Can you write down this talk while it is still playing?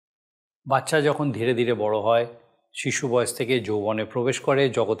বাচ্চা যখন ধীরে ধীরে বড় হয়, শিশু বয়স থেকে যৌবনে প্রবেশ করে,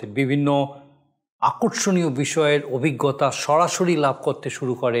 জগতের বিভিন্ন আকর্ষণীয় বিষয়ের অভিজ্ঞতা সরাসরি লাভ করতে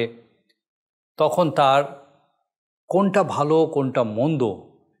শুরু করে, তখন তার কোনটা ভালো কোনটা মন্দ,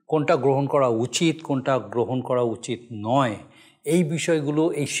 কোনটা গ্রহণ করা উচিত কোনটা গ্রহণ করা উচিত নয়, এই বিষয়গুলো,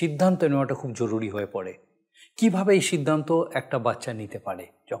 এই সিদ্ধান্ত নেওয়াটা খুব জরুরি হয়ে পড়ে। কিভাবে এই সিদ্ধান্ত একটা বাচ্চা নিতে পারে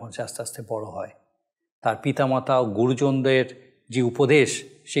যখন সে আস্তে আস্তে বড় হয়? তার পিতামাতা ও গুরুজনদের যে উপদেশ,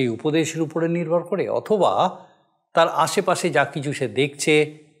 সেই উপদেশের উপরে নির্ভর করে, অথবা তার আশেপাশে যা কিছু সে দেখছে,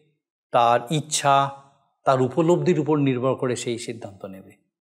 তার ইচ্ছা, তার উপলব্ধির উপর নির্ভর করে সেই সিদ্ধান্ত নেবে।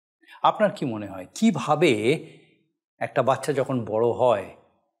 আপনার কি মনে হয়, কিভাবে একটা বাচ্চা যখন বড় হয়,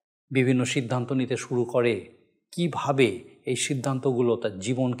 বিভিন্ন সিদ্ধান্ত নিতে শুরু করে, কিভাবে এই সিদ্ধান্তগুলো তার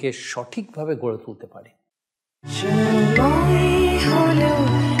জীবনকে সঠিকভাবে গড়ে তুলতে পারে?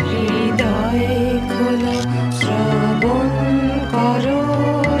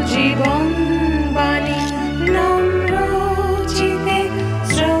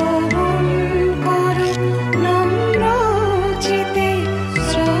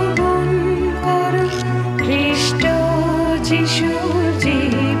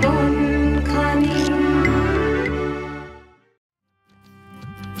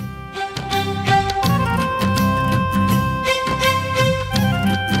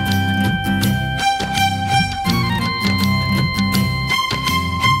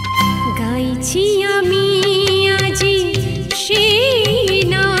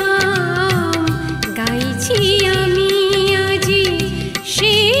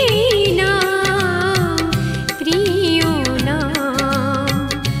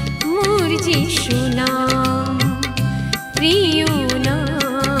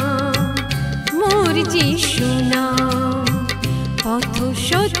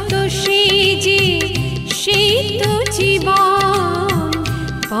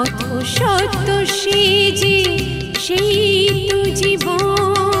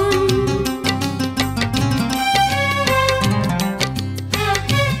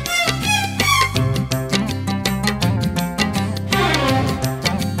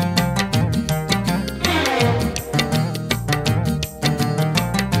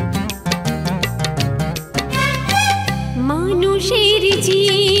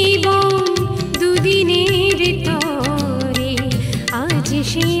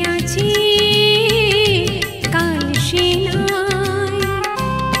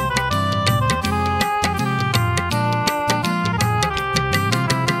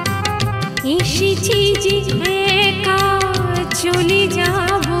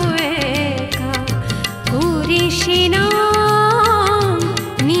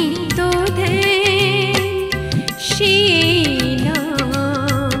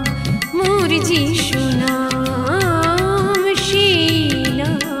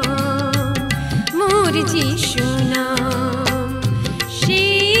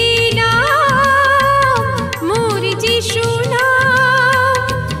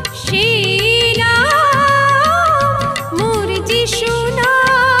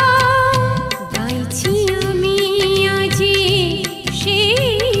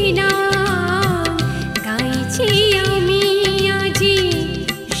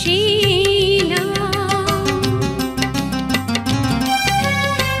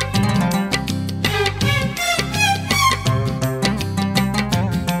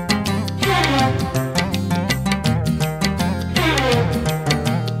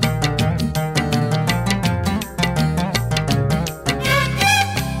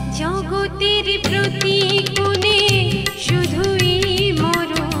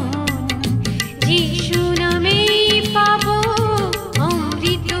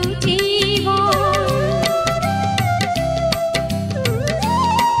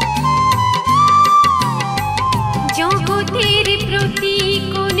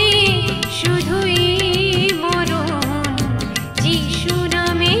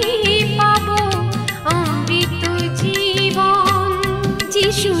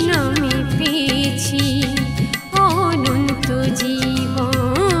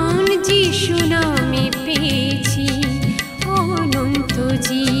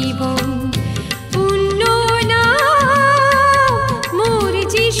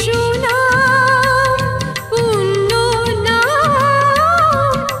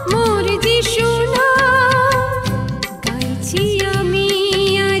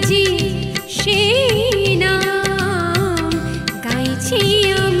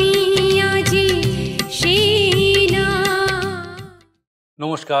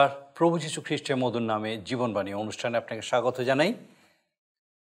 নমস্কার, প্রভু যীশু খ্রিস্টের মধুর নামে জীবনবাণী অনুষ্ঠানে আপনাকে স্বাগত জানাই।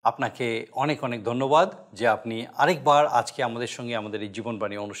 আপনাকে অনেক অনেক ধন্যবাদ যে আপনি আরেকবার আজকে আমাদের সঙ্গে আমাদের এই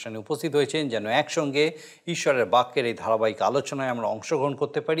জীবনবাণী অনুষ্ঠানে উপস্থিত হয়েছেন, যেন একসঙ্গে ঈশ্বরের বাক্যের এই ধারাবাহিক আলোচনায় আমরা অংশগ্রহণ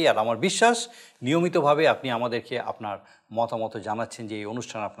করতে পারি। আর আমার বিশ্বাস নিয়মিতভাবে আপনি আমাদেরকে আপনার মতামত জানাচ্ছেন যে এই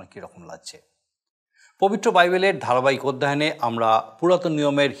অনুষ্ঠান আপনার কীরকম লাগছে। পবিত্র বাইবেলের ধারাবাহিক অধ্যয়নে আমরা পুরাতন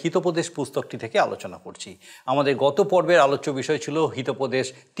নিয়মের হিতোপদেশ পুস্তকটি থেকে আলোচনা করছি। আমাদের গত পর্বের আলোচ্য বিষয় ছিল হিতোপদেশ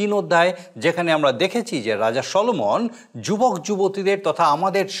 ৩ অধ্যায়, যেখানে আমরা দেখেছি যে রাজা সলোমন যুবক যুবতীদের তথা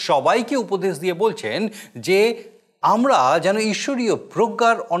আমাদের সবাইকে উপদেশ দিয়ে বলছেন যে আমরা যেন ঈশ্বরীয়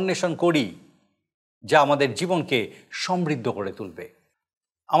প্রজ্ঞার অন্বেষণ করি, যা আমাদের জীবনকে সমৃদ্ধ করে তুলবে।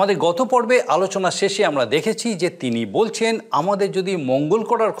 আমাদের গত পর্বে আলোচনা শেষে আমরা দেখেছি যে তিনি বলছেন আমাদের যদি মঙ্গল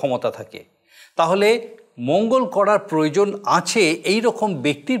করার ক্ষমতা থাকে, তাহলে মঙ্গল করার প্রয়োজন আছে এই রকম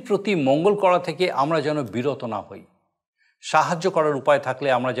ব্যক্তির প্রতি মঙ্গল করা থেকে আমরা যেন বিরত না হই। সাহায্য করার উপায় থাকলে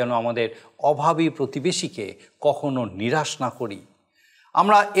আমরা যেন আমাদের অভাবী প্রতিবেশীকে কখনো নিরাশ না করি।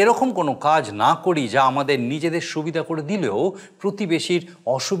 আমরা এরকম কোনো কাজ না করি যা আমাদের নিজেদের সুবিধা করে দিলেও প্রতিবেশীর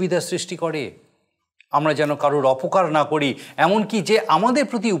অসুবিধা সৃষ্টি করে। আমরা যেন কারোর অপকার না করি, এমনকি যে আমাদের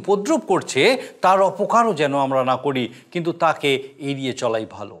প্রতি উপদ্রব করছে তার অপকারও যেন আমরা না করি, কিন্তু তাকে এড়িয়ে চলাই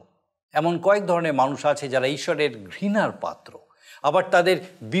ভালো। এমন কয়েক ধরনের মানুষ আছে যারা ঈশ্বরের ঘৃণার পাত্র, আবার তাদের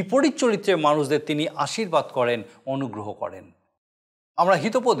বিপরীত চরিত্রের মানুষদের তিনি আশীর্বাদ করেন, অনুগ্রহ করেন। আমরা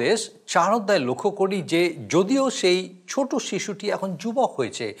হিতোপদেশ 4 অধ্যায় লক্ষ্য করি যে যদিও সেই ছোট শিশুটি এখন যুবক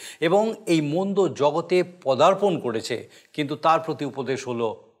হয়েছে এবং এই মন্দ জগতে পদার্পণ করেছে, কিন্তু তার প্রতি উপদেশ হলো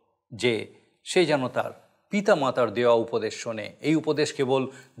যে সে যেন তার পিতা মাতার দেওয়া উপদেশ শোনে। এই উপদেশ কেবল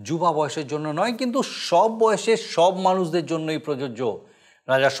যুবা বয়সের জন্য নয়, কিন্তু সব বয়সের সব মানুষদের জন্যই প্রযোজ্য।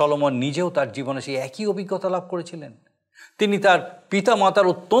 রাজা সলোমন নিজেও তার জীবনে সেই একই অভিজ্ঞতা লাভ করেছিলেন। তিনি তার পিতা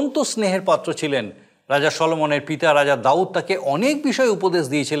মাতার অত্যন্ত স্নেহের পাত্র ছিলেন। রাজা সলোমনের পিতা রাজা দাউদ তাকে অনেক বিষয়ে উপদেশ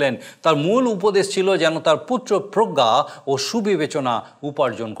দিয়েছিলেন। তার মূল উপদেশ ছিল যেন তার পুত্র প্রজ্ঞা ও সুবিবেচনা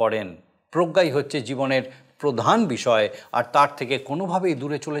উপার্জন করেন। প্রজ্ঞাই হচ্ছে জীবনের প্রধান বিষয়, আর তার থেকে কোনোভাবেই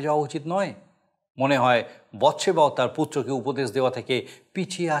দূরে চলে যাওয়া উচিত নয়। মনে হয় বৎসেবাও তার পুত্রকে উপদেশ দেওয়া থেকে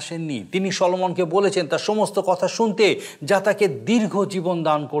পিছিয়ে আসেননি। তিনি সলোমনকে বলেছেন তার সমস্ত কথা শুনতে, যা তাকে দীর্ঘ জীবন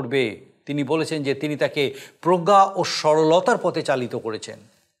দান করবে। তিনি বলেছেন যে তিনি তাকে প্রজ্ঞা ও সরলতার পথে চালিত করেছেন।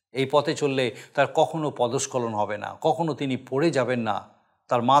 এই পথে চললে তার কখনো পদস্খলন হবে না, কখনো তিনি পড়ে যাবেন না।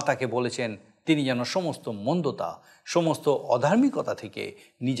 তার মা তাকে বলেছেন তিনি যেন সমস্ত মন্দতা, সমস্ত অধার্মিকতা থেকে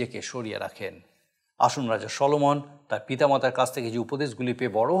নিজেকে সরিয়ে রাখেন। আসুন রাজা সলোমন তার পিতামাতার কাছ থেকে যে উপদেশগুলি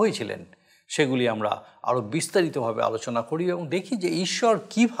পেয়ে বড় হয়েছিলেন, সেগুলি আমরা আরও বিস্তারিতভাবে আলোচনা করি এবং দেখি যে ঈশ্বর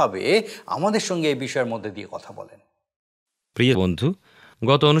কিভাবে আমাদের সঙ্গে এই বিষয়ের মধ্যে দিয়ে কথা বলেন। প্রিয় বন্ধু,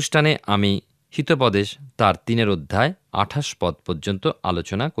 গত অনুষ্ঠানে আমি হিতোপদেশ তার 3 অধ্যায় 28 পদ পর্যন্ত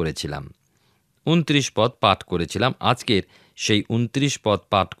আলোচনা করেছিলাম। 29 পদ পাঠ করেছিলাম। আজকের সেই 29 পদ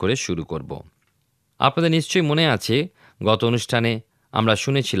পাঠ করে শুরু করব। আপনাদের নিশ্চয়ই মনে আছে, গত অনুষ্ঠানে আমরা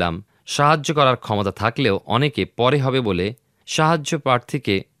শুনেছিলাম সাহায্য করার ক্ষমতা থাকলেও অনেকে পরে হবে বলে সাহায্য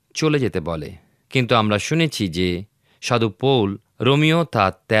প্রার্থীকে চলে যেতে বলে। কিন্তু আমরা শুনেছি যে সাধু পৌল রোমিও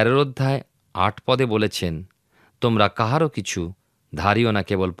তার 13 অধ্যায় 8 পদে বলেছেন, তোমরা কাহারও কিছু ধারিও না,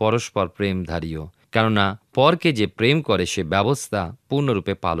 কেবল পরস্পর প্রেম ধারিও, কেননা পরকে যে প্রেম করে সে ব্যবস্থা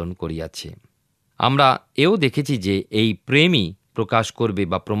পূর্ণরূপে পালন করিয়াছে। আমরা এও দেখেছি যে এই প্রেমই প্রকাশ করবে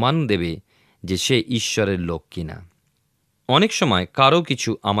বা প্রমাণ দেবে যে সে ঈশ্বরের লোক কিনা। অনেক সময় কারো কিছু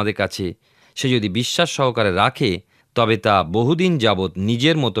আমাদের কাছে সে যদি বিশ্বাস সহকারে রাখে, তবে তা বহুদিন যাবৎ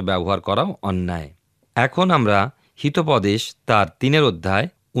নিজের মতো ব্যবহার করাও অন্যায়। এখন আমরা হিতোপদেশ তার 3 অধ্যায়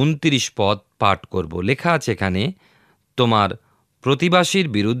 29 পদ পাঠ করব। লেখা আছে এখানে, তোমার প্রতিবাসীর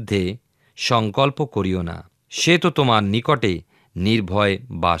বিরুদ্ধে সংকল্প করিও না, সে তো তোমার নিকটে নির্ভয়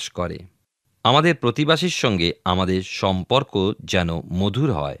বাস করে। আমাদের প্রতিবাসীর সঙ্গে আমাদের সম্পর্ক যেন মধুর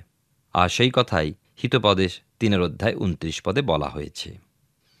হয়, আর সেই কথাই হিতোপদেশ 3 অধ্যায় 29 পদে বলা হয়েছে।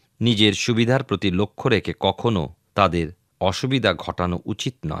 নিজের সুবিধার প্রতি লক্ষ্য রেখে কখনো তাদের অসুবিধা ঘটানো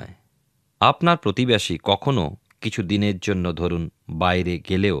উচিত নয়। আপনার প্রতিবেশী কখনো কিছু দিনের জন্য ধরুন বাইরে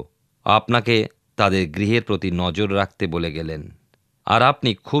গেলেও আপনাকে তাদের গৃহের প্রতি নজর রাখতে বলে গেলেন, আর আপনি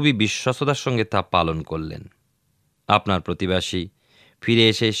খুবই বিশ্বস্ততার সঙ্গে তা পালন করলেন। আপনার প্রতিবেশী ফিরে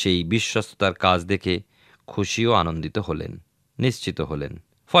এসে সেই বিশ্বস্ততার কাজ দেখে খুশি ও আনন্দিত হলেন, নিশ্চিত হলেন।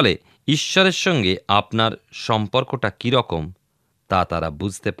 ফলে ঈশ্বরের সঙ্গে আপনার সম্পর্কটা কীরকম তা তারা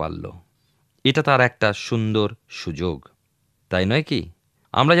বুঝতে পারল। এটা তার একটা সুন্দর সুযোগ, তাই নয় কি?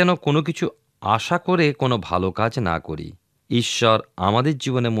 আমরা যেন কোনো কিছু আশা করে কোনো ভালো কাজ না করি। ঈশ্বর আমাদের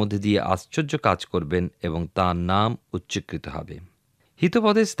জীবনের মধ্যে দিয়ে আশ্চর্য কাজ করবেন এবং তার নাম উচ্চীকৃত হবে।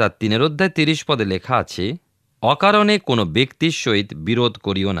 হিতোপদেশ তার 3 অধ্যায় 30 পদে লেখা আছে, অকারণে কোনো ব্যক্তির সহিত বিরোধ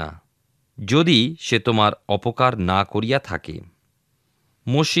করিও না, যদি সে তোমার অপকার না করিয়া থাকে।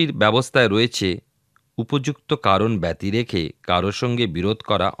 মোশির ব্যবস্থায় রয়েছে, উপযুক্ত কারণ ব্যতি রেখে কারো সঙ্গে বিরোধ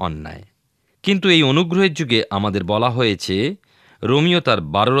করা অন্যায়। কিন্তু এই অনুগ্রহের যুগে আমাদের বলা হয়েছে, রোমিও তার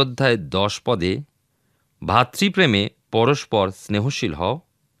 12 অধ্যায় 10 পদে, ভ্রাতৃপ্রেমে পরস্পর স্নেহশীল হও,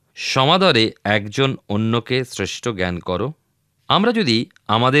 সমাদরে একজন অন্যকে শ্রেষ্ঠ জ্ঞান করো। আমরা যদি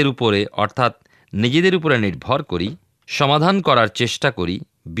আমাদের উপরে অর্থাৎ নিজেদের উপরে নির্ভর করি, সমাধান করার চেষ্টা করি,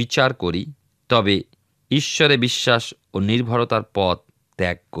 বিচার করি, তবে ঈশ্বরে বিশ্বাস ও নির্ভরতার পথ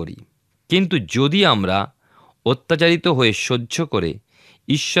ত্যাগ করি। কিন্তু যদি আমরা অত্যাচারিত হয়ে সহ্য করে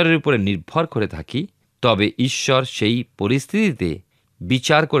ঈশ্বরের উপরে নির্ভর করে থাকি, তবে ঈশ্বর সেই পরিস্থিতিতে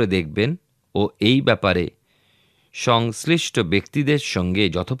বিচার করে দেখবেন ও এই ব্যাপারে সংশ্লিষ্ট ব্যক্তিদের সঙ্গে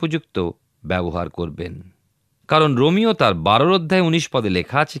যথোপযুক্ত ব্যবহার করবেন। কারণ রোমিও তার 12 অধ্যায় 19 পদে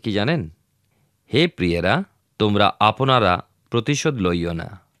লেখা আছে কি জানেন? হে প্রিয়েরা, তোমরা আপনারা প্রতিশোধ লইও না,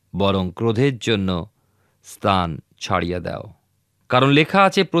 বরং ক্রোধের জন্য স্থান ছাড়িয়া দাও। কারণ লেখা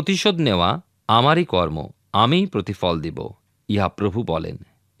আছে, প্রতিশোধ নেওয়া আমারই কর্ম, আমিই প্রতিফল দিব, ইহা প্রভু বলেন।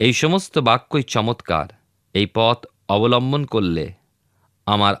 এই সমস্ত বাক্যই চমৎকার। এই পথ অবলম্বন করলে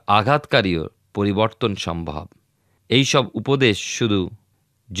আমার আঘাতকারীর পরিবর্তন সম্ভব। এই সব উপদেশ শুধু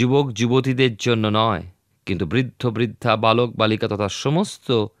যুবক যুবতীদের জন্য নয়, কিন্তু বৃদ্ধ বৃদ্ধা, বালক বালিকা তথা সমস্ত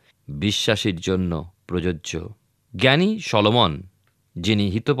বিশ্বাসীর জন্য প্রযোজ্য। জ্ঞানী সলোমন, যিনি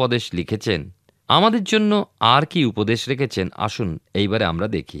হিতোপদেশ লিখেছেন, আমাদের জন্য আর কি উপদেশ রেখেছেন আসুন এইবারে আমরা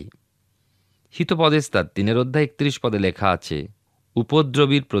দেখি। হিতোপদেশ তার 3 অধ্যায় 31 পদে লেখা আছে,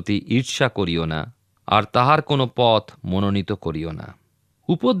 উপদ্রবীর প্রতি ঈর্ষা করিও না, আর তাহার কোনো পথ মনোনীত করিও না।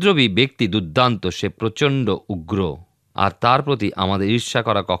 উপদ্রবী ব্যক্তি দুর্দান্ত, সে প্রচণ্ড উগ্র, আর তার প্রতি আমাদের ঈর্ষা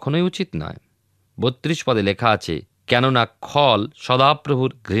করা কখনোই উচিত নয়। 32 পদে লেখা আছে, কেননা খল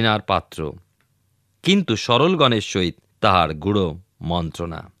সদাপ্রভুর ঘৃণার পাত্র, কিন্তু সরলগণের সহিত তাহার গূঢ়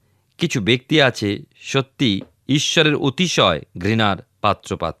মন্ত্রণা। কিছু ব্যক্তি আছে সত্যি ঈশ্বরের অতিশয় ঘৃণার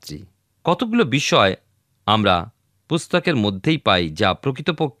পাত্রপাত্রী। কতগুলো বিষয় আমরা পুস্তকের মধ্যেই পাই যা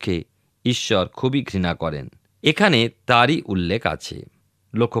প্রকৃতপক্ষে ঈশ্বর খুবই ঘৃণা করেন। এখানে তারই উল্লেখ আছে।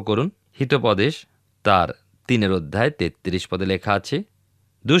 লক্ষ্য করুন, হিতোপদেশ তার 3 অধ্যায় 33 পদে লেখা আছে,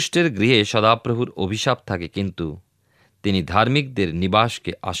 দুষ্টের গৃহে সদাপ্রভুর অভিশাপ থাকে, কিন্তু তিনি ধার্মিকদের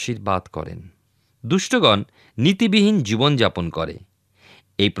নিবাসকে আশীর্বাদ করেন। দুষ্টগণ নীতিবিহীন জীবনযাপন করে।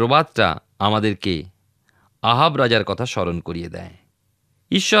 এই প্রবাদটা আমাদেরকে আহাব রাজার কথা স্মরণ করিয়ে দেয়।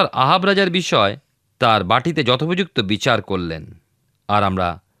 ঈশ্বর আহাব রাজার বিষয় তার বাটিতে যথোপযুক্ত বিচার করলেন, আর আমরা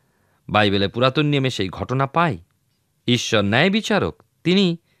বাইবেলে পুরাতন নিয়মে সেই ঘটনা পাই। ঈশ্বর ন্যায় বিচারক, তিনি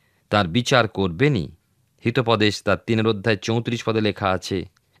তার বিচার করবেনই। হিতোপদেশ তার 3 অধ্যায় 34 পদে লেখা আছে,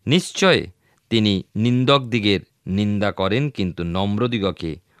 নিশ্চয় তিনি নিন্দকদিগের নিন্দা করেন, কিন্তু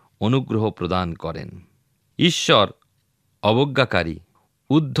নম্রদিগকে অনুগ্রহ প্রদান করেন। ঈশ্বর অবজ্ঞাকারী,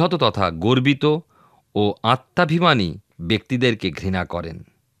 উদ্ধত তথা গর্বিত ও আত্মাভিমানী ব্যক্তিদেরকে ঘৃণা করেন।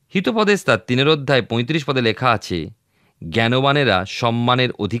 হিতোপদেশ তার 3 অধ্যায় 35 পদে লেখা আছে, জ্ঞানবানেরা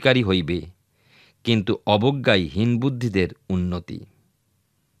সম্মানের অধিকারী হইবে, কিন্তু অবজ্ঞাই হীনবুদ্ধিদের উন্নতি।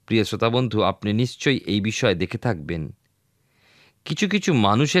 প্রিয় শ্রোতাবন্ধু, আপনি নিশ্চয়ই এই বিষয়ে দেখে থাকবেন, কিছু কিছু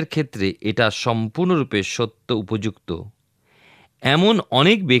মানুষের ক্ষেত্রে এটা সম্পূর্ণরূপে সত্য উপযুক্ত। এমন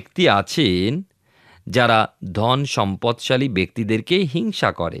অনেক ব্যক্তি আছেন যারা ধন সম্পদশালী ব্যক্তিদেরকে হিংসা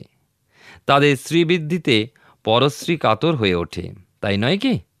করে, তাদের শ্রীবৃদ্ধিতে পরশ্রী কাতর হয়ে ওঠে, তাই নয়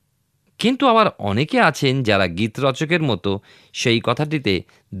কি? কিন্তু আবার অনেকে আছেন যারা গীতরচকের মতো সেই কথাটিতে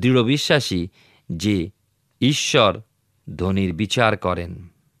দৃঢ় বিশ্বাসী যে ঈশ্বর ধনীর বিচার করেন।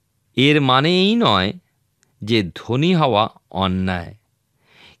 এর মানে এই নয় যে ধনী হওয়া অন্যায়,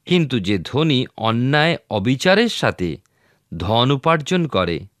 কিন্তু যে ধনী অন্যায় অবিচারের সাথে ধন উপার্জন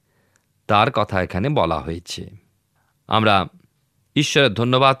করে তার কথা এখানে বলা হয়েছে। আমরা ঈশ্বরের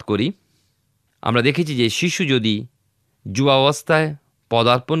ধন্যবাদ করি। আমরা দেখেছি যে শিশু যদি যুবাবস্থায়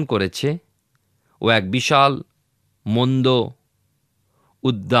পদার্পণ করেছে, ও এক বিশাল মন্দ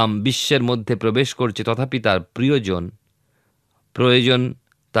উদ্দাম বিশ্বের মধ্যে প্রবেশ করছে, তথাপি তার প্রয়োজন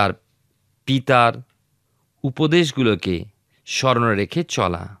তার পিতার উপদেশগুলোকে স্মরণে রেখে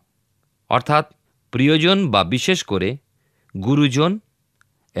চলা, অর্থাৎ প্রিয়জন বা বিশেষ করে গুরুজন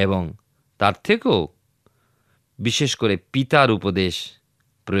এবং তার থেকেও বিশেষ করে পিতার উপদেশ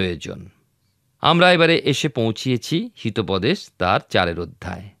প্রয়োজন। আমরা এবারে এসে পৌঁছিয়েছি হিতোপদেশ তার 4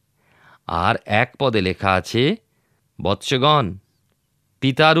 অধ্যায়, আর 1 পদে লেখা আছে, বৎসগণ,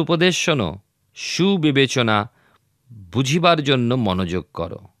 পিতার উপদেশ শোনো, সুবিবেচনা বুঝিবার জন্য মনোযোগ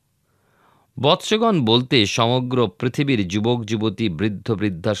করো। বৎসগণ বলতে সমগ্র পৃথিবীর যুবক যুবতী, বৃদ্ধ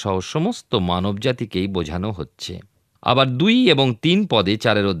বৃদ্ধা সহ সমস্ত মানবজাতিকেই বোঝানো হচ্ছে। আবার 2 এবং 3 পদে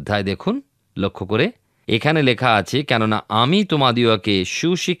 4 অধ্যায় দেখুন, লক্ষ্য করে এখানে লেখা আছে, কেননা আমি তোমাদিওকে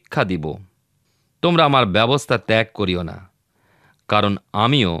সুশিক্ষা দিব, তোমরা আমার ব্যবস্থা ত্যাগ করিও না, কারণ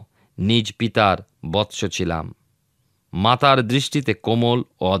আমিও নিজ পিতার বৎস ছিলাম, মাতার দৃষ্টিতে কোমল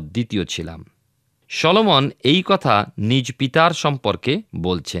ও অদ্বিতীয় ছিলাম। সলোমন এই কথা নিজ পিতার সম্পর্কে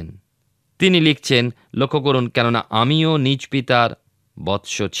বলছেন। তিনি লিখছেন, লক্ষ্য করুন, কেননা আমিও নিজ পিতার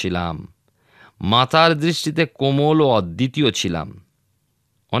বৎস ছিলাম, মাতার দৃষ্টিতে কোমল ও অদ্বিতীয় ছিলাম।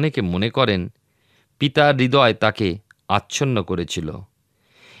 অনেকে মনে করেন পিতার হৃদয় তাকে আচ্ছন্ন করেছিল,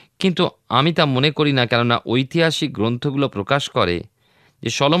 কিন্তু আমি তা মনে করি না, কেননা ঐতিহাসিক গ্রন্থগুলো প্রকাশ করে যে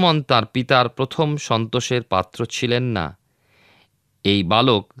সলোমন তার পিতার প্রথম সন্তোষের পাত্র ছিলেন না। এই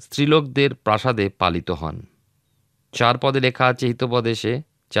বালক স্ত্রীলোকদের প্রাসাদে পালিত হন। 4 পদে লেখা আছে, হিতোপদেশে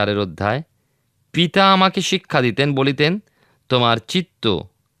 4 অধ্যায়, পিতা আমাকে শিক্ষা দিতেন, বলিতেন, তোমার চিত্ত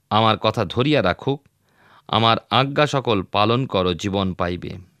আমার কথা ধরিয়া রাখুক, আমার আজ্ঞা সকল পালন করো, জীবন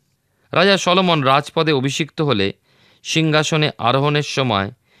পাইবে। রাজা সলোমন রাজপদে অভিষিক্ত হলে সিংহাসনে আরোহণের সময়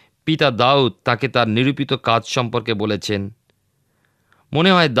পিতা দাউদ তাকে তার নিরূপিত কাজ সম্পর্কে বলেছেন।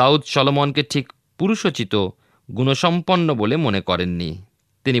 মনে হয় দাউদ সলোমনকে ঠিক পুরুষোচিত গুণসম্পন্ন বলে মনে করেননি।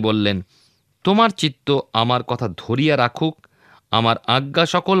 তিনি বললেন, তোমার চিত্ত আমার কথা ধরিয়া রাখুক, আমার আজ্ঞা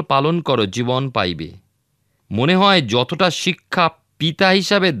সকল পালন করো, জীবন পাইবে। মনে হয় যতটা শিক্ষা পিতা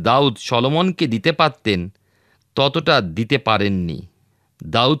হিসাবে দাউদ সলোমনকে দিতে পারতেন ততটা দিতে পারেননি।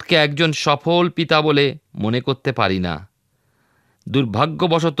 দাউদকে একজন সফল পিতা বলে মনে করতে পারি না।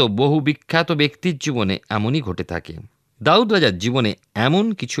 দুর্ভাগ্যবশত বহু বিখ্যাত ব্যক্তির জীবনে এমনই ঘটে থাকে। দাউদ রাজার জীবনে এমন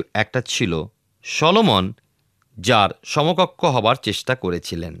কিছু একটা ছিল, সলোমন যার সমকক্ষ হবার চেষ্টা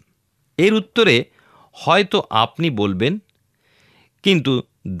করেছিলেন। এর উত্তরে হয়তো আপনি বলবেন, কিন্তু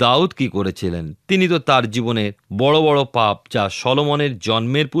দাউদ কি করেছিলেন? তিনি তো তার জীবনের বড় বড় পাপ যা সলোমনের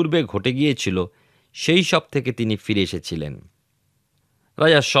জন্মের পূর্বে ঘটে গিয়েছিল সেই সব থেকে তিনি ফিরে এসেছিলেন।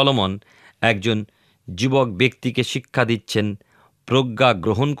 রাজা সলোমন একজন যুবক ব্যক্তিকে শিক্ষা দিচ্ছেন প্রজ্ঞা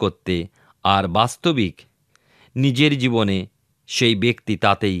গ্রহণ করতে, আর বাস্তবিক নিজের জীবনে সেই ব্যক্তি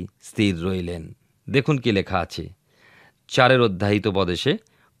তাতেই স্থির রইলেন। দেখুন কি লেখা আছে 4 অধ্যায় হিতোপদেশে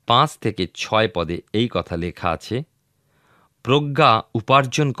 5 থেকে 6 পদে এই কথা লেখা আছে, প্রজ্ঞা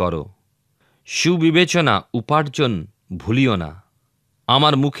উপার্জন করো, সুবিবেচনা উপার্জন ভুলিও না,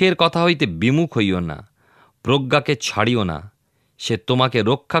 আমার মুখের কথা হইতে বিমুখ হইও না, প্রজ্ঞাকে ছাড়িও না, সে তোমাকে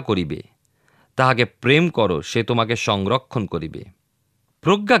রক্ষা করিবে, তাহাকে প্রেম করো, সে তোমাকে সংরক্ষণ করিবে।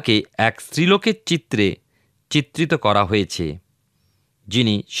 প্রজ্ঞাকে এক স্ত্রীলোকের চিত্রে চিত্রিত করা হয়েছে,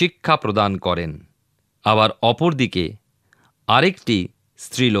 যিনি শিক্ষা প্রদান করেন। আবার অপরদিকে আরেকটি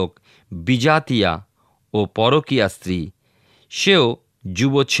স্ত্রীলোক বিজাতিয়া ও পরকীয়া স্ত্রী, সেও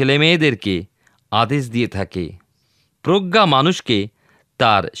যুব ছেলেমেয়েদেরকে আদেশ দিয়ে থাকে। প্রজ্ঞা মানুষকে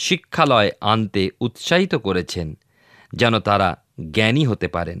তার শিক্ষালয় আনতে উৎসাহিত করেছেন, যেন তারা জ্ঞানী হতে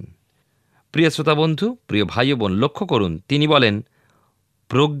পারেন। প্রিয় শ্রোতা বন্ধু, প্রিয় ভাই ও বোন, লক্ষ্য করুন, তিনি বলেন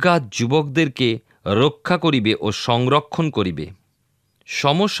প্রজ্ঞা যুবকদেরকে রক্ষা করিবে ও সংরক্ষণ করিবে।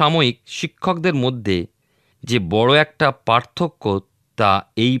 সমসাময়িক শিক্ষকদের মধ্যে যে বড় একটা পার্থক্য, তা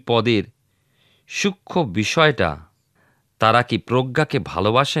এই পদের সূক্ষ্ম বিষয়টা, তারা কি প্রজ্ঞাকে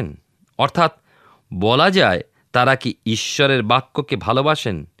ভালোবাসেন? অর্থাৎ বলা যায়, তারা কি ঈশ্বরের বাক্যকে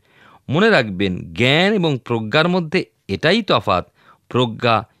ভালোবাসেন? মনে রাখবেন, জ্ঞান এবং প্রজ্ঞার মধ্যে এটাই তফাৎ,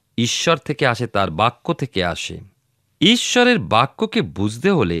 প্রজ্ঞা ঈশ্বর থেকে আসে, তার বাক্য থেকে আসে। ঈশ্বরের বাক্যকে বুঝতে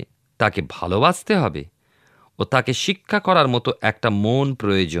হলে তাকে ভালোবাসতে হবে ও তাকে শিক্ষা করার মতো একটা মন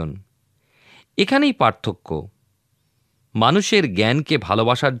প্রয়োজন। এখানেই পার্থক্য। মানুষের জ্ঞানকে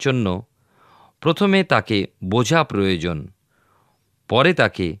ভালোবাসার জন্য প্রথমে তাকে বোঝা প্রয়োজন, পরে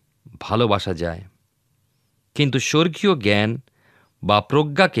তাকে ভালোবাসা যায়। কিন্তু স্বর্গীয় জ্ঞান বা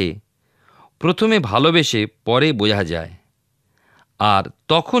প্রজ্ঞাকে প্রথমে ভালোবেসে পরে বোঝা যায়, আর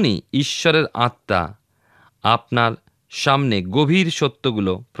তখনই ঈশ্বরের আত্মা আপনার সামনে গভীর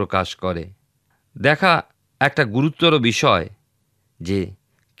সত্যগুলো প্রকাশ করে। দেখা একটা গুরুতর বিষয় যে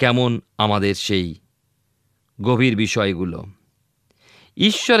কেমন আমাদের সেই গভীর বিষয়গুলো।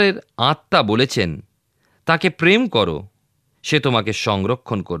 ঈশ্বরের আত্মা বলেছেন, তাকে প্রেম করো, সে তোমাকে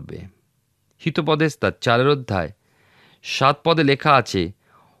সংরক্ষণ করবে। হিতোপদেশ তার 4 অধ্যায় 7 পদে লেখা আছে,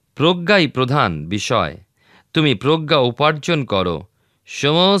 প্রজ্ঞাই প্রধান বিষয়, তুমি প্রজ্ঞা উপার্জন করো,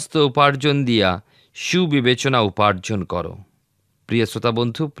 সমস্ত উপার্জন দিয়া সুবিবেচনা উপার্জন করো। প্রিয় শ্রোতা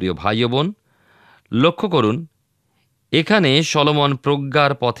বন্ধু, প্রিয় ভাই ও বোন, লক্ষ্য করুন, এখানে সলোমন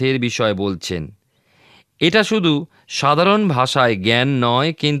প্রজ্ঞার পথের বিষয় বলছেন। এটা শুধু সাধারণ ভাষায় জ্ঞান নয়,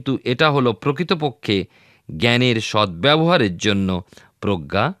 কিন্তু এটা হলো প্রকৃতপক্ষে জ্ঞানের সদ্ব্যবহারের জন্য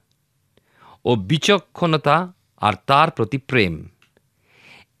প্রজ্ঞা ও বিচক্ষণতা আর তার প্রতি প্রেম।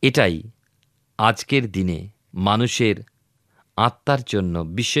 এটাই আজকের দিনে মানুষের আত্মার জন্য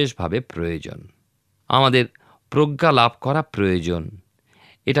বিশেষভাবে প্রয়োজন। আমাদের প্রজ্ঞা লাভ করা প্রয়োজন।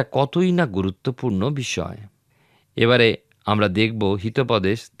 এটা কতই না গুরুত্বপূর্ণ বিষয়। এবারে আমরা দেখব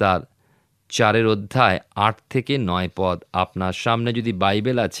হিতোপদেশ তার 4 অধ্যায় 8 থেকে 9 পদ। আপনার সামনে যদি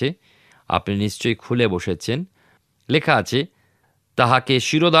বাইবেল আছে, আপনি নিশ্চয়ই খুলে বসেছেন। লেখা আছে, তাহাকে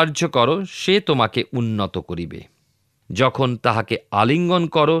শিরোধার্য করো, সে তোমাকে উন্নত করিবে। যখন তাহাকে আলিঙ্গন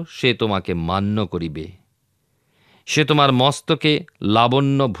করো, সে তোমাকে মান্য করিবে। সে তোমার মস্তকে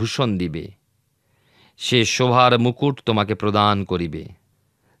লাবণ্য ভূষণ দিবে, সে শোভার মুকুট তোমাকে প্রদান করিবে।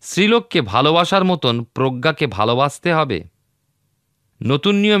 স্ত্রীলোককে ভালোবাসার মতন প্রজ্ঞাকে ভালোবাসতে হবে।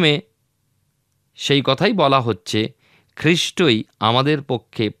 নতুন নিয়মে সেই কথাই বলা হচ্ছে, খ্রিস্টই আমাদের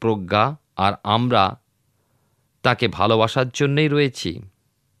পক্ষে প্রজ্ঞা, আর আমরা তাকে ভালোবাসার জন্যই রয়েছি।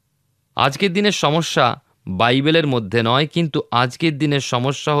 আজকের দিনের সমস্যা বাইবেলের মধ্যে নয়, কিন্তু আজকের দিনের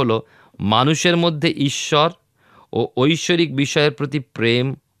সমস্যা হলো মানুষের মধ্যে ঈশ্বর ও ঐশ্বরিক বিষয়ের প্রতি প্রেম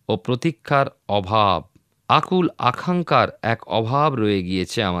ও প্রতীক্ষার অভাব, আকুল আকাঙ্ক্ষার এক অভাব রয়ে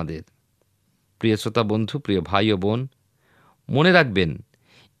গিয়েছে আমাদের। প্রিয় শ্রোতা বন্ধু, প্রিয় ভাই ও বোন, মনে রাখবেন,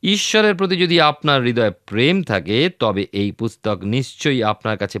 ঈশ্বরের প্রতি যদি আপনার হৃদয়ে প্রেম থাকে, তবে এই পুস্তক নিশ্চয়ই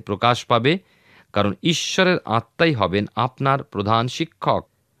আপনার কাছে প্রকাশ পাবে, কারণ ঈশ্বরের আত্মাই হবেন আপনার প্রধান শিক্ষক।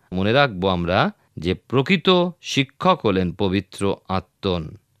 মনে রাখবো আমরা যে প্রকৃত শিক্ষক হলেন পবিত্র আত্মন,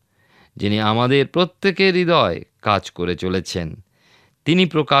 যিনি আমাদের প্রত্যেকের হৃদয় কাজ করে চলেছেন। তিনি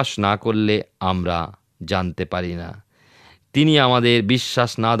প্রকাশ না করলে আমরা জানতে পারি না। তিনি আমাদের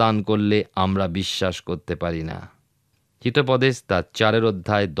বিশ্বাস না দান করলে আমরা বিশ্বাস করতে পারি না। হিতোপদেশ তার 4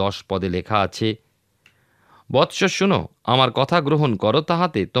 অধ্যায় 10 পদে লেখা আছে, বৎস শুনো, আমার কথা গ্রহণ করো,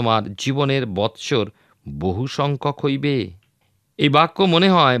 তাহাতে তোমার জীবনের বৎসর বহু সংখ্যক হইবে। এই বাক্য মনে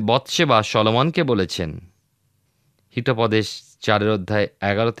হয় বৎসেবা সলোমনকে বলেছেন। হিতোপদেশ 4 অধ্যায়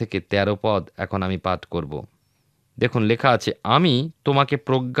 11 থেকে 13 পদ এখন আমি পাঠ করব। দেখুন, লেখা আছে, আমি তোমাকে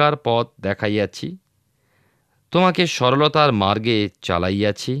প্রজ্ঞার পথ দেখাইয়াছি, তোমাকে সরলতার মার্গে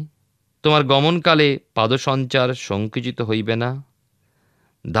চালাইয়াছি। তোমার গমনকালে পাদসঞ্চার সংকুচিত হইবে না,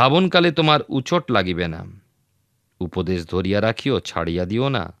 ধাবনকালে তোমার উচট লাগিবে না। উপদেশ ধরিয়া রাখিও, ছাড়িয়া দিও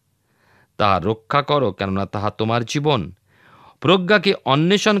না, তাহা রক্ষা করো, কেননা তাহা তোমার জীবন। প্রজ্ঞাকে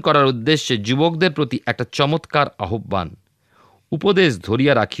অন্বেষণ করার উদ্দেশ্যে যুবকদের প্রতি একটা চমৎকার আহ্বান। উপদেশ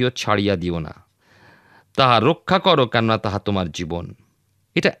ধরিয়া রাখিও, ছাড়িয়া দিও না, তাহা রক্ষা করো, কেননা তাহা তোমার জীবন।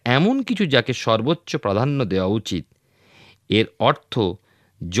 এটা এমন কিছু যাকে সর্বোচ্চ প্রাধান্য দেওয়া উচিত। এর অর্থ,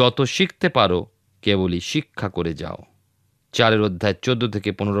 যত শিখতে পারো কেবলই শিক্ষা করে যাও। 4 অধ্যায় 14 থেকে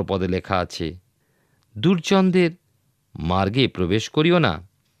 15 পদে লেখা আছে, দুর্জনদের মার্গে প্রবেশ করিও না,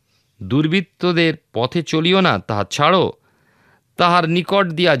 দুর্বৃত্তদের পথে চলিও না, তাহা ছাড়ো। তাহার নিকট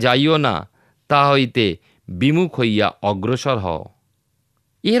দিয়া যাইও না, তাহা হইতে বিমুখ হইয়া অগ্রসর হও।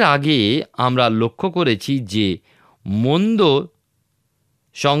 এর আগে আমরা লক্ষ্য করেছি যে মন্দ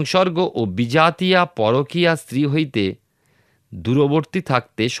সংসর্গ ও বিজাতীয়া পরকীয়া স্ত্রী হইতে দূরবর্তী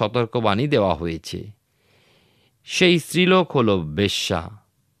থাকতে সতর্কবাণী দেওয়া হয়েছে। সেই স্ত্রীলোক হল বেশ্যা।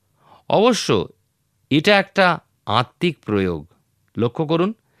 অবশ্য এটা একটা আত্মিক প্রয়োগ। লক্ষ্য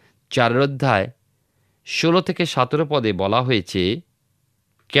করুন, 4 অধ্যায় 16 থেকে 17 পদে বলা হয়েছে,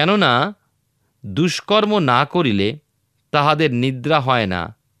 কেননা দুষ্কর্ম না করিলে তাহাদের নিদ্রা হয় না,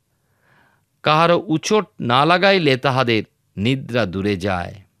 কাহারও উচট না লাগাইলে তাহাদের নিদ্রা দূরে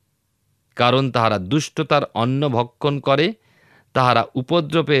যায়। কারণ তাহারা দুষ্টতার অন্ন ভক্ষণ করে, তাহারা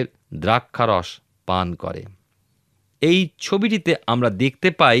উপদ্রবের দ্রাক্ষারস পান করে। এই ছবিটিতে আমরা দেখতে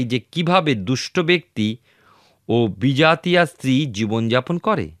পাই যে কিভাবে দুষ্ট ব্যক্তি ও বিজাতীয়া স্ত্রী জীবনযাপন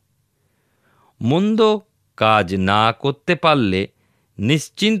করে। মন্দ কাজ না করতে পারলে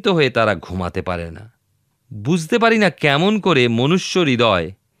নিশ্চিন্ত হয়ে তারা ঘুমাতে পারে না। বুঝতে পারি না কেমন করে মনুষ্য হৃদয়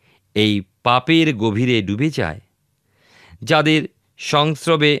এই পাপের গভীরে ডুবে যায়। যাদের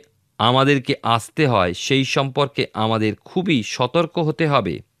সংস্রবে আমাদেরকে আসতে হয়, সেই সম্পর্কে আমাদের খুবই সতর্ক হতে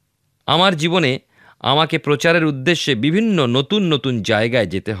হবে। আমার জীবনে আমাকে প্রচারের উদ্দেশ্যে বিভিন্ন নতুন নতুন জায়গায়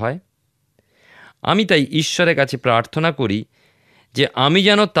যেতে হয়। আমি তাই ঈশ্বরের কাছে প্রার্থনা করি যে আমি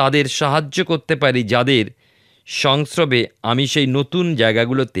যেন তাদের সাহায্য করতে পারি, যাদের সংস্রবে আমি সেই নতুন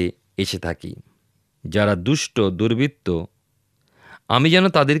জায়গাগুলোতে এসে থাকি। যারা দুষ্ট, দুর্বৃত্ত, আমি যেন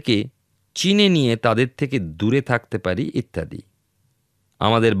তাদেরকে চিনে নিয়ে তাদের থেকে দূরে থাকতে পারি ইত্যাদি।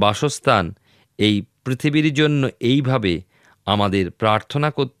 আমাদের বাসস্থান এই পৃথিবীর জন্য এইভাবে আমাদের প্রার্থনা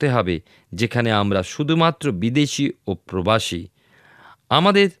করতে হবে, যেখানে আমরা শুধুমাত্র বিদেশি ও প্রবাসী।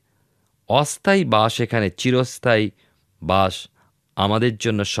 আমাদের অস্থায়ী বাস এখানে চিরস্থায়ী বাস আমাদের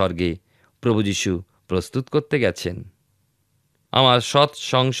জন্য স্বর্গে প্রভু যীশু প্রস্তুত করতে গেছেন। আমার সৎ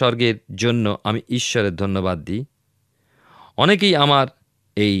সংসর্গের জন্য আমি ঈশ্বরের ধন্যবাদ দিই। অনেকেই আমার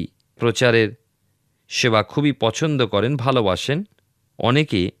এই প্রচারের সেবা খুবই পছন্দ করেন, ভালোবাসেন।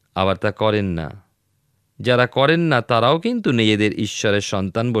 অনেকে আবার তা করেন না। যারা করেন না তারাও কিন্তু নিজেদের ঈশ্বরের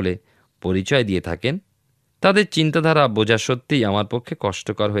সন্তান বলে পরিচয় দিয়ে থাকেন। তাদের চিন্তাধারা বোঝা সত্যিই আমার পক্ষে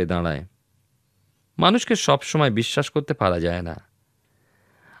কষ্টকর হয়ে দাঁড়ায়। মানুষকে সবসময় বিশ্বাস করতে পারা যায় না।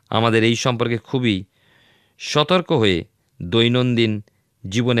 আমাদের এই সম্পর্কে খুবই সতর্ক হয়ে দৈনন্দিন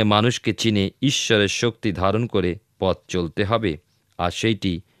জীবনে মানুষকে চিনে ঈশ্বরের শক্তি ধারণ করে পথ চলতে হবে, আর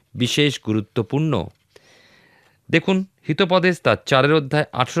সেইটি বিশেষ গুরুত্বপূর্ণ। দেখুন, হিতোপদেশ তার 4 অধ্যায়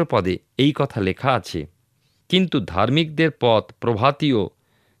 18 পদে এই কথা লেখা আছে, কিন্তু ধার্মিকদের পথ প্রভাতীয়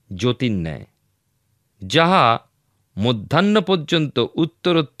জ্যোতির ন্যায়, যাহা মধ্যাহ্ন পর্যন্ত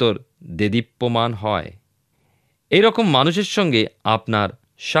উত্তরোত্তর দেদীপ্যমান হয়। এইরকম মানুষের সঙ্গে আপনার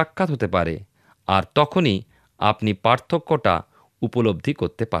সাক্ষাৎ হতে পারে, আর তখনই আপনি পার্থক্যটা উপলব্ধি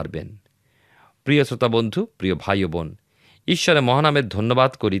করতে পারবেন। প্রিয় শ্রোতা বন্ধু, প্রিয় ভাই ও বোন, ঈশ্বরের মহানামের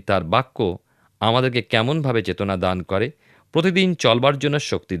ধন্যবাদ করি, তার বাক্য আমাদেরকে কেমনভাবে চেতনা দান করে, প্রতিদিন চলবার জন্য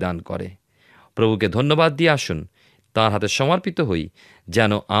শক্তি দান করে। প্রভুকে ধন্যবাদ দিয়ে আসুন, তাঁর হাতে সমর্পিত হই,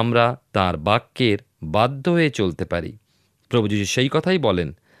 যেন আমরা তাঁর বাক্যের বাধ্য হয়ে চলতে পারি। প্রভু যিশু সেই কথাই বলেন,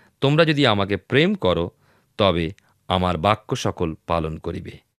 তোমরা যদি আমাকে প্রেম করো, তবে আমার বাক্য সকল পালন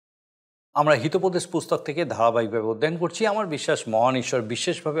করিবে। আমরা হিতোপদেশ পুস্তক থেকে ধারাবাহিকভাবে অধ্যয়ন করছি। আমার বিশ্বাস মহান ঈশ্বর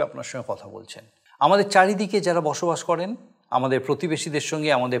বিশেষভাবে আপনার সঙ্গে কথা বলছেন। আমাদের চারিদিকে যারা বসবাস করেন, আমাদের প্রতিবেশীদের সঙ্গে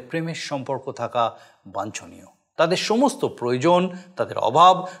আমাদের প্রেমের সম্পর্ক থাকা বাঞ্ছনীয়। তাদের সমস্ত প্রয়োজন, তাদের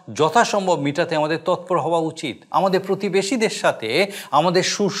অভাব যথাসম্ভব মেটাতে আমাদের তৎপর হওয়া উচিত। আমাদের প্রতিবেশীদের সাথে আমাদের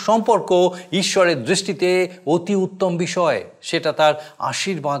সুসম্পর্ক ঈশ্বরের দৃষ্টিতে অতি উত্তম বিষয়। সেটা তার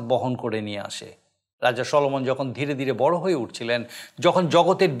আশীর্বাদ বহন করে নিয়ে আসে। রাজা সলোমন যখন ধীরে ধীরে বড় হয়ে উঠছিলেন, যখন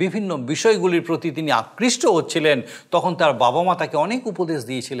জগতের বিভিন্ন বিষয়গুলির প্রতি তিনি আকৃষ্ট হচ্ছিলেন, তখন তার বাবা মা তাকে অনেক উপদেশ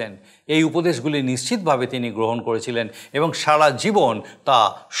দিয়েছিলেন। এই উপদেশগুলি নিশ্চিতভাবে তিনি গ্রহণ করেছিলেন এবং সারা জীবন তা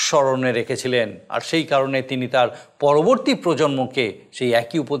স্মরণে রেখেছিলেন। আর সেই কারণে তিনি তার পরবর্তী প্রজন্মকে সেই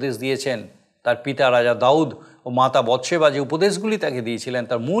একই উপদেশ দিয়েছেন। তার পিতা রাজা দাউদ ও মাতা বৎসেবা যে উপদেশগুলি তাকে দিয়েছিলেন,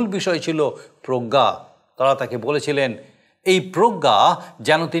 তার মূল বিষয় ছিল প্রজ্ঞা। তারা তাকে বলেছিলেন এই প্রজ্ঞা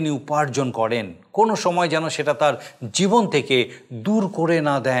যেন তিনি উপার্জন করেন, কোনো সময় যেন সেটা তার জীবন থেকে দূর করে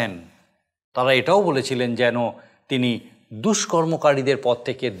না দেন। তারা এটাও বলেছিলেন যেন তিনি দুষ্কর্মকারীদের পথ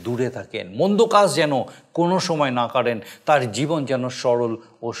থেকে দূরে থাকেন, মন্দ কাজ যেন কোনো সময় না করেন, তার জীবন যেন সরল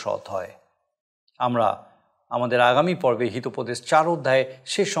ও সৎ হয়। আমরা আমাদের আগামী পর্বে হিতোপদেশ 4 অধ্যায়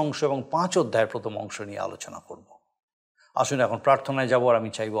শেষ অংশ এবং 5 অধ্যায়ের প্রথম অংশ নিয়ে আলোচনা করব। আসুন এখন প্রার্থনায় যাব, আর আমি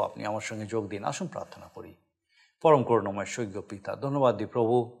চাইব আপনি আমার সঙ্গে যোগ দিন। আসুন প্রার্থনা করি। পরম করুণাময় স্বর্গীয় পিতা, ধন্যবাদ দিই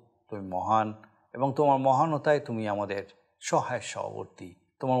প্রভু, তুমি মহান এবং তোমার মহানতায় তুমি আমাদের সহায় সহবর্তী।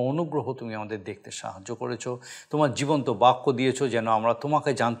 তোমার অনুগ্রহ তুমি আমাদের দেখতে সাহায্য করেছো, তোমার জীবন্ত বাক্য দিয়েছো যেন আমরা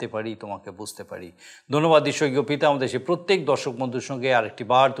তোমাকে জানতে পারি, তোমাকে বুঝতে পারি। ধন্যবাদ দিই স্বর্গীয় পিতা, আমাদের সেই প্রত্যেক দর্শক বন্ধুর সঙ্গে আরেকটি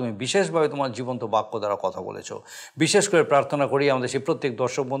বার তুমি বিশেষভাবে তোমার জীবন্ত বাক্য দ্বারা কথা বলেছো। বিশেষ করে প্রার্থনা করি আমাদের সেই প্রত্যেক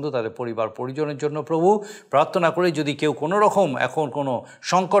দর্শক বন্ধু তাদের পরিবার পরিজনের জন্য। প্রভু, প্রার্থনা করি যদি কেউ কোনো রকম এখন কোনো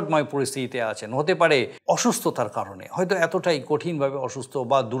সংকটময় পরিস্থিতিতে আছেন, হতে পারে অসুস্থতার কারণে, হয়তো এতটাই কঠিনভাবে অসুস্থ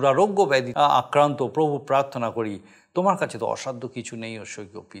বা দুরারোগ্য ব্যাধি আক্রান্ত, প্রভু প্রার্থনা করি তোমার কাছে তো অসাধ্য কিছু নেই। ও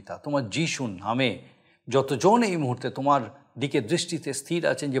স্বর্গীয় পিতা, তোমার যিশুর নামে যতজন এই মুহূর্তে তোমার দিকে দৃষ্টিতে স্থির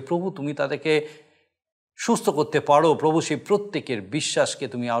আছেন যে প্রভু তুমি তাদেরকে সুস্থ করতে পারো, প্রভু সেই প্রত্যেকের বিশ্বাসকে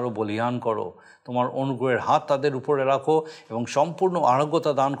তুমি আরও বলিয়ান করো। তোমার অনুগ্রহের হাত তাদের উপরে রাখো এবং সম্পূর্ণ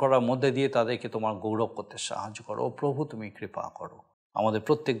আরোগ্যতা দান করার মধ্যে দিয়ে তাদেরকে তোমার গৌরব করতে সাহায্য করো। প্রভু তুমি কৃপা করো। আমাদের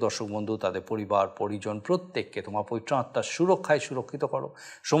প্রত্যেক দর্শক বন্ধু তাদের পরিবার পরিজন প্রত্যেককে তোমার পবিত্র আত্মার সুরক্ষায় সুরক্ষিত করো,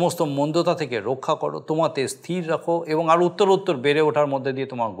 সমস্ত মন্দতা থেকে রক্ষা করো, তোমাতে স্থির রাখো এবং আর উত্তর বেড়ে ওঠার মধ্যে দিয়ে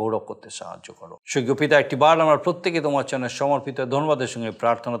তোমার গৌরব করতে সাহায্য করো। স্বর্গীয় পিতা, একটি বার আমরা প্রত্যেকে তোমার চরণে সমর্পিত ধন্যবাদের সঙ্গে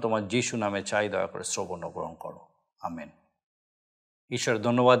প্রার্থনা তোমার যিশু নামে চাই, দয়া করে শ্রবণ গ্রহণ করো। আমেন। ঈশ্বরের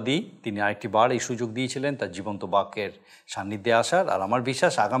ধন্যবাদ দিই, তিনি আরেকটি বার এই সুযোগ দিয়েছিলেন তার জীবন্ত বাক্যের সান্নিধ্যে আসার। আর আমার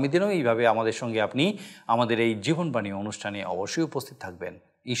বিশ্বাস আগামী দিনেও এইভাবে আমাদের সঙ্গে আপনি আমাদের এই জীবনবাণী অনুষ্ঠানে অবশ্যই উপস্থিত থাকবেন।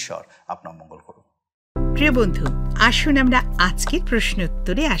 ঈশ্বর আপনার মঙ্গল করুন। প্রিয় বন্ধু, আসুন আমরা আজকের প্রশ্ন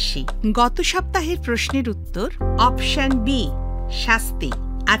উত্তরে আসি। গত সপ্তাহের প্রশ্নের উত্তর অপশন বি, শাস্তি।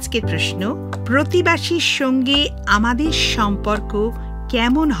 আজকের প্রশ্ন, প্রতিবেশীর সঙ্গে আমাদের সম্পর্ক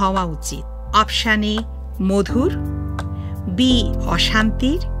কেমন হওয়া উচিত? অপশন এ মধুর, বি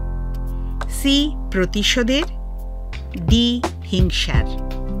অশান্তির, সি প্রতিশোধের, ডি হিংসার।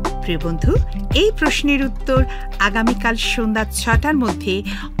 প্রিয় বন্ধু, এই প্রশ্নের উত্তর আগামীকাল সন্ধ্যা 6টার মধ্যে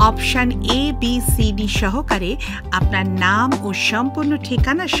option A B C D সহকারে আপনার নাম ও সম্পূর্ণ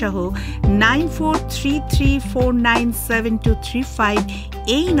ঠিকানা সহ 9433497235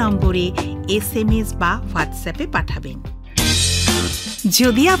 এই নম্বরে SMS বা হোয়াটসঅ্যাপে পাঠাবেন।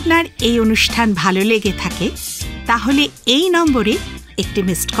 যদি আপনার এই অনুষ্ঠান ভালো লেগে থাকে তাহলে এই নম্বরে একটি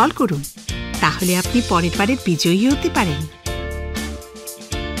মিসড কল করুন, তাহলে আপনি পরের বারে বিজয়ী হতে পারেন।